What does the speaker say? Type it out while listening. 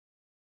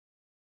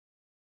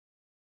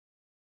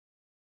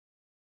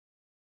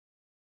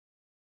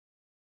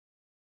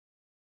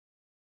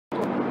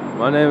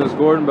My name is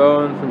Gordon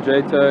Bowen from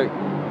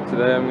JTech.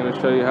 Today I'm going to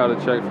show you how to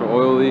check for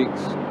oil leaks,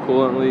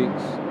 coolant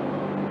leaks,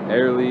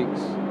 air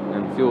leaks,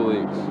 and fuel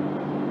leaks.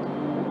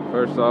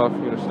 First off,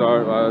 you're going to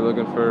start by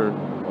looking for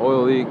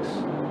oil leaks.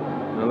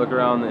 You're going to look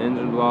around the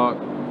engine block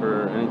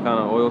for any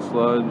kind of oil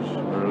sludge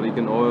or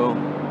leaking oil.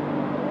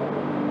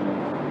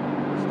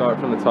 Start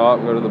from the top,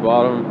 go to the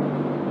bottom.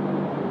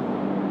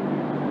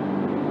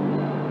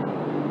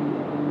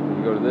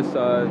 You go to this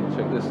side,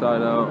 check this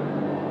side out.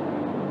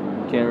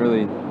 You can't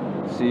really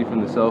see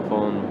from the cell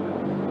phone,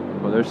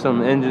 but there's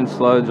some engine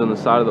sludge on the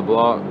side of the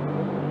block,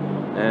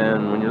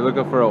 and when you're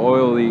looking for an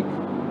oil leak,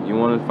 you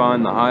want to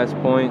find the highest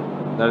point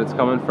that it's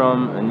coming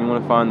from, and you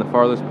want to find the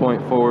farthest point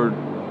forward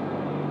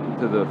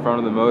to the front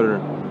of the motor,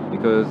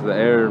 because the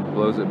air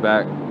blows it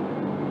back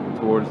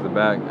towards the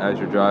back as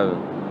you're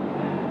driving.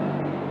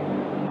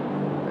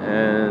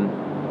 And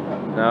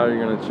now you're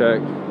going to check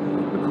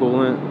the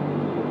coolant.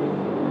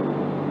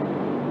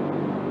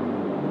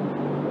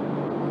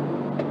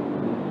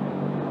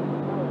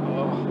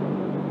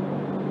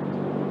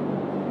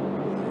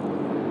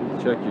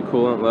 Check your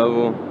coolant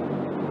level.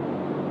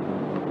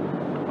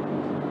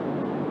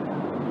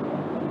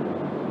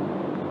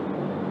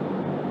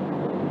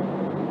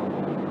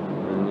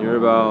 And you're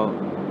about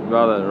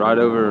right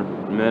over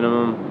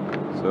minimum,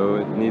 so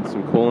it needs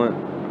some coolant.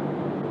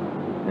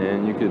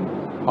 And you could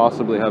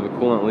possibly have a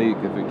coolant leak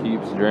if it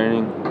keeps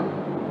draining.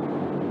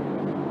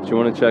 But you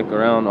want to check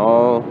around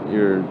all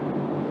your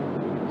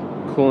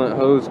coolant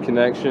hose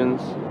connections,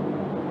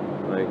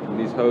 like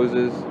these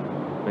hoses.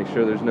 Make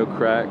sure there's no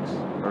cracks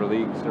or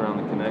leaks around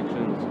the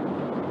connections.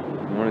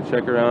 You want to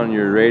check around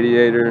your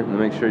radiator and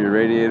make sure your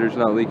radiator's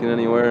not leaking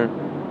anywhere,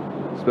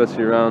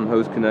 especially around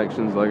hose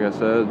connections, like I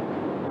said.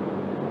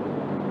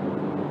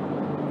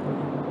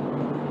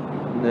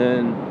 And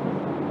then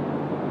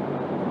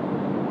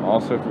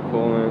also for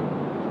coolant,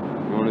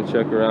 you want to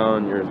check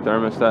around your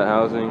thermostat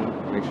housing,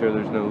 make sure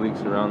there's no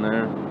leaks around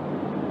there,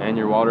 and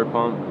your water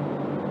pump.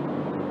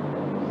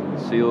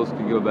 The seals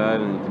could go bad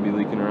and it could be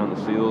leaking around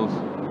the seals.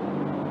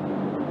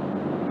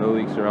 No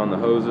leaks around the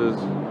hoses.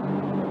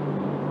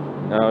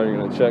 Now you're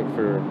going to check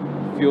for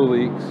fuel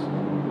leaks.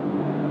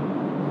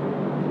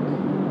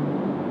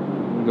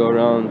 Go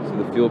around to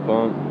the fuel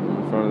pump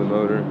in front of the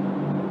motor.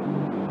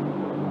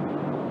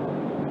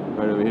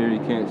 Right over here,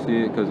 you can't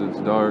see it because it's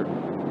dark.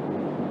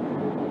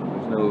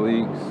 There's no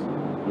leaks.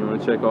 You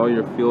want to check all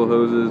your fuel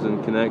hoses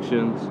and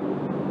connections.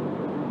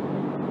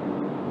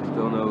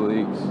 Still no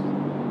leaks.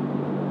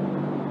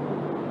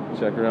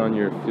 Check around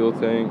your fuel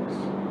tanks.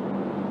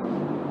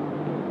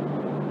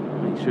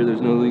 Make sure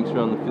there's no leaks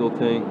around the fuel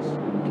tanks.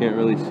 You can't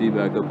really see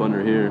back up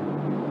under here.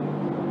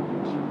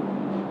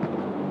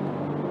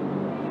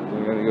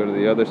 We're going to go to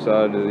the other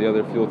side, to the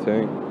other fuel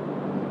tank.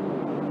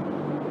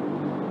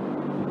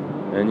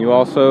 And you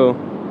also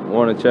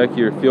want to check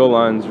your fuel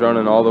lines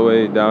running all the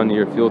way down to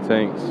your fuel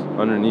tanks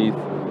underneath.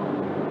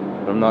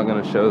 But I'm not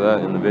going to show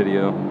that in the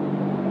video.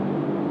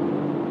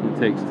 It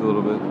takes a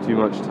little bit too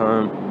much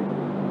time.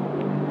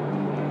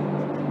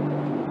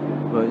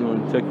 But you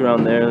want to check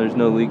around there. There's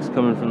no leaks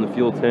coming from the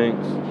fuel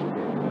tanks,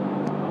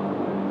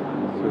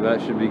 so that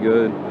should be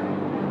good.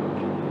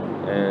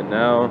 And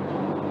now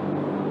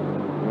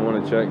you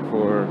want to check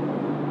for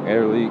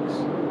air leaks.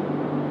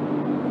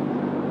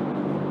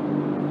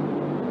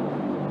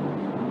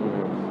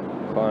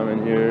 Climb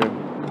in here.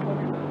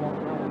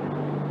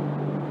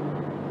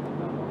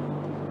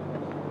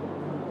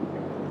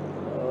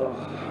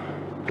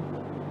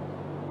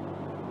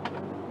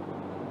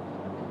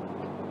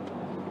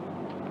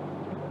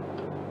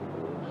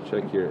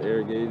 Check your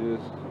air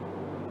gauges.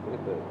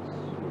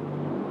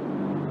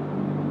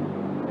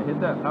 Hit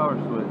that power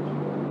switch.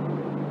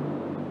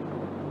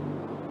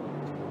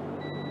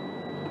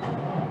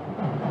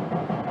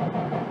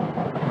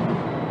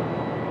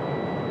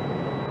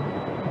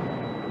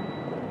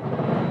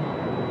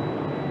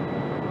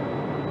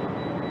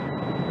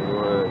 You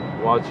want to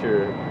watch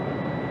your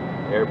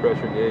air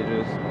pressure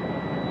gauges,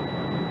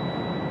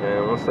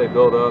 and once they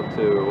build up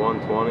to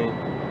 120,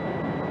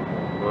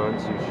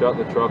 once you shut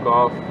the truck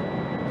off,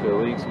 if it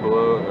leaks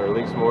below or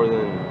leaks more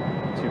than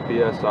 2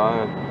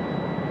 psi,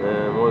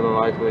 then more than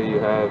likely you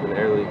have an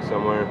air leak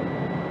somewhere.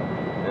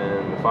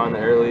 And to find the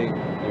air leak,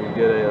 you can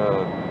get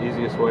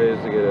easiest way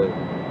is to get a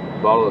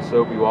bottle of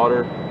soapy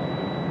water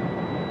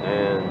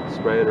and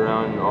spray it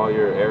around all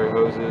your air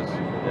hoses.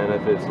 And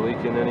if it's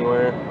leaking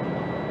anywhere,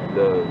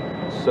 the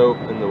soap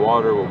in the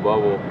water will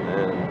bubble,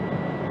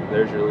 and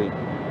there's your leak.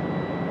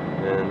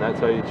 And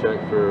that's how you check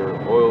for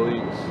oil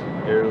leaks,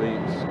 air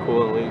leaks,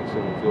 coolant leaks,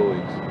 and fuel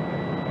leaks.